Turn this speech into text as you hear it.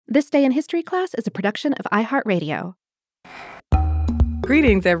This Day in History class is a production of iHeartRadio.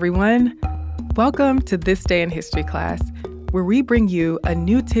 Greetings, everyone. Welcome to This Day in History class, where we bring you a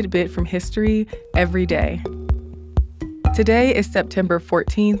new tidbit from history every day. Today is September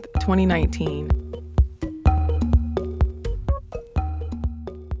 14th, 2019.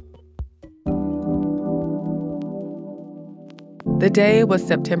 The day was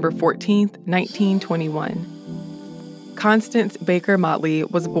September 14th, 1921. Constance Baker Motley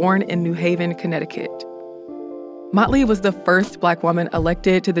was born in New Haven, Connecticut. Motley was the first Black woman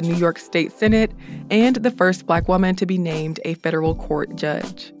elected to the New York State Senate and the first Black woman to be named a federal court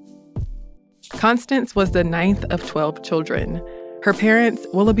judge. Constance was the ninth of 12 children. Her parents,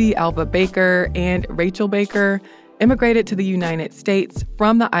 Willoughby Alva Baker and Rachel Baker, immigrated to the United States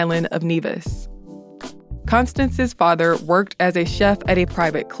from the island of Nevis. Constance's father worked as a chef at a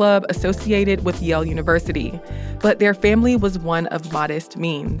private club associated with Yale University, but their family was one of modest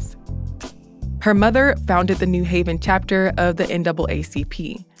means. Her mother founded the New Haven chapter of the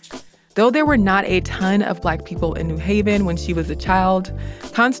NAACP. Though there were not a ton of Black people in New Haven when she was a child,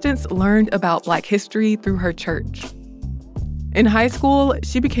 Constance learned about Black history through her church. In high school,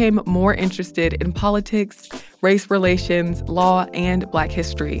 she became more interested in politics, race relations, law, and Black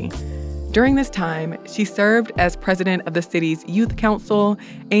history. During this time, she served as president of the city's youth council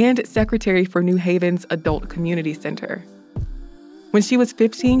and secretary for New Haven's Adult Community Center. When she was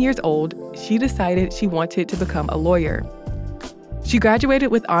 15 years old, she decided she wanted to become a lawyer. She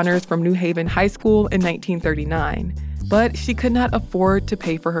graduated with honors from New Haven High School in 1939, but she could not afford to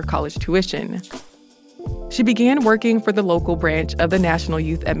pay for her college tuition. She began working for the local branch of the National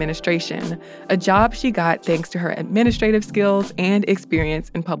Youth Administration, a job she got thanks to her administrative skills and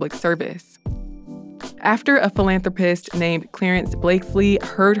experience in public service. After a philanthropist named Clarence Blakesley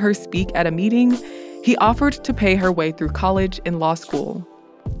heard her speak at a meeting, he offered to pay her way through college and law school.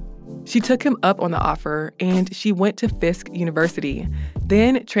 She took him up on the offer, and she went to Fisk University,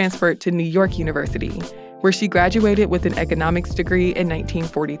 then transferred to New York University, where she graduated with an economics degree in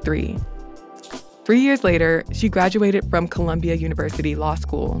 1943. 3 years later, she graduated from Columbia University Law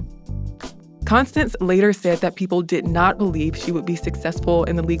School. Constance later said that people did not believe she would be successful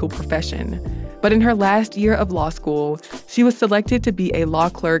in the legal profession. But in her last year of law school, she was selected to be a law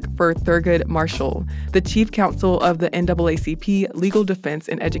clerk for Thurgood Marshall, the chief counsel of the NAACP Legal Defense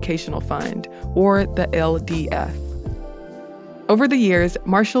and Educational Fund, or the LDF. Over the years,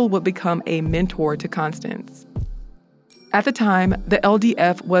 Marshall would become a mentor to Constance. At the time, the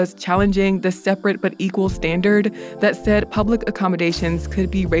LDF was challenging the separate but equal standard that said public accommodations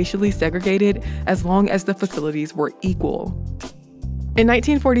could be racially segregated as long as the facilities were equal. In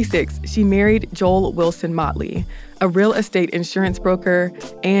 1946, she married Joel Wilson Motley, a real estate insurance broker,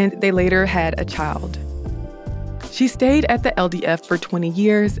 and they later had a child. She stayed at the LDF for 20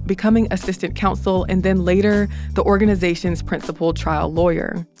 years, becoming assistant counsel and then later the organization's principal trial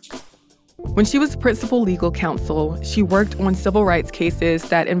lawyer. When she was principal legal counsel, she worked on civil rights cases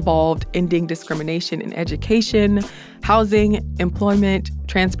that involved ending discrimination in education, housing, employment,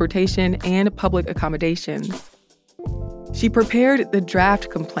 transportation, and public accommodations. She prepared the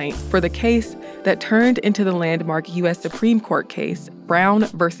draft complaint for the case that turned into the landmark U.S. Supreme Court case, Brown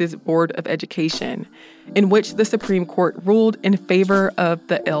v. Board of Education, in which the Supreme Court ruled in favor of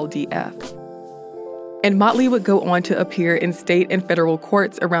the LDF. And Motley would go on to appear in state and federal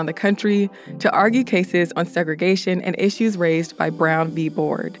courts around the country to argue cases on segregation and issues raised by Brown v.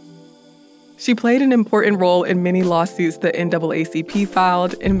 Board. She played an important role in many lawsuits the NAACP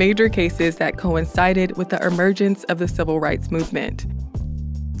filed in major cases that coincided with the emergence of the civil rights movement.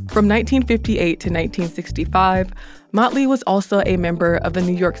 From 1958 to 1965, Motley was also a member of the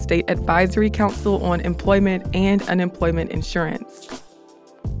New York State Advisory Council on Employment and Unemployment Insurance.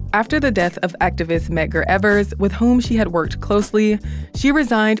 After the death of activist Medgar Evers, with whom she had worked closely, she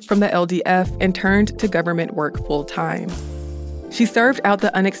resigned from the LDF and turned to government work full-time. She served out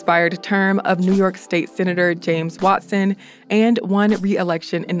the unexpired term of New York State Senator James Watson and won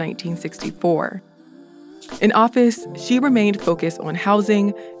re-election in 1964. In office, she remained focused on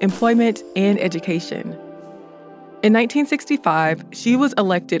housing, employment, and education. In 1965, she was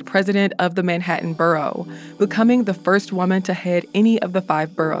elected president of the Manhattan Borough, becoming the first woman to head any of the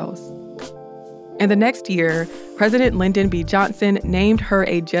 5 boroughs. And the next year, President Lyndon B. Johnson named her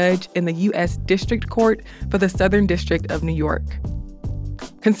a judge in the U.S. District Court for the Southern District of New York.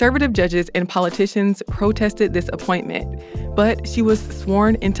 Conservative judges and politicians protested this appointment, but she was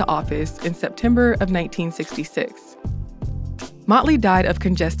sworn into office in September of 1966. Motley died of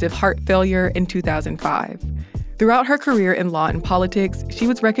congestive heart failure in 2005. Throughout her career in law and politics, she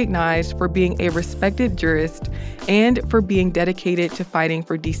was recognized for being a respected jurist and for being dedicated to fighting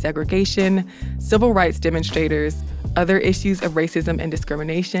for desegregation, civil rights demonstrators, other issues of racism and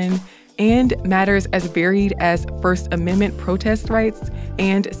discrimination, and matters as varied as First Amendment protest rights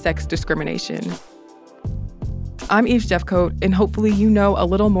and sex discrimination. I'm Eve Jeffcoat, and hopefully you know a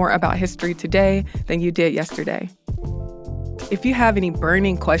little more about history today than you did yesterday. If you have any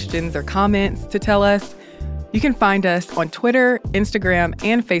burning questions or comments to tell us, you can find us on Twitter, Instagram,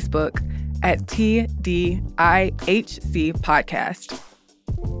 and Facebook at TDIHC Podcast.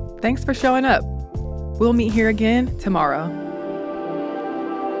 Thanks for showing up. We'll meet here again tomorrow.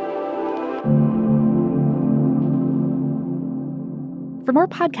 For more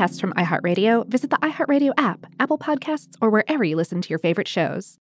podcasts from iHeartRadio, visit the iHeartRadio app, Apple Podcasts, or wherever you listen to your favorite shows.